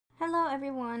Hello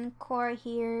everyone, Cora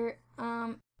here.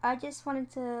 I just wanted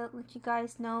to let you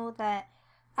guys know that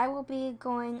I will be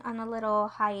going on a little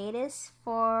hiatus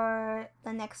for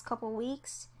the next couple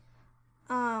weeks.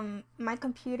 My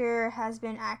computer has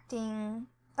been acting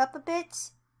up a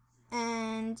bit,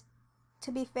 and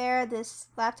to be fair, this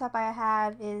laptop I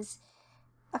have is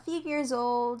a few years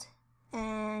old,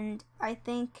 and I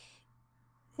think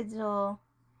it's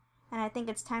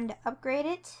time to upgrade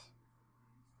it.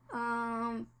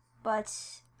 But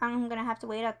I'm gonna have to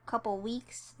wait a couple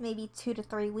weeks, maybe 2 to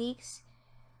 3 weeks.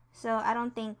 So I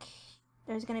don't think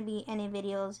there's gonna be any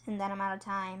videos in that amount of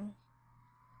time.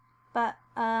 But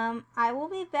I will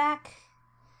be back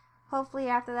hopefully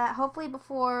after that. Hopefully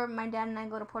before my dad and I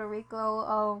go to Puerto Rico.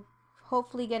 I'll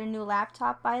hopefully get a new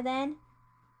laptop by then.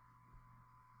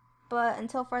 But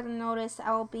until further notice, I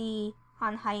will be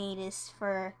on hiatus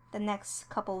for the next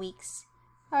couple weeks.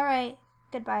 Alright,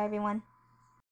 goodbye everyone.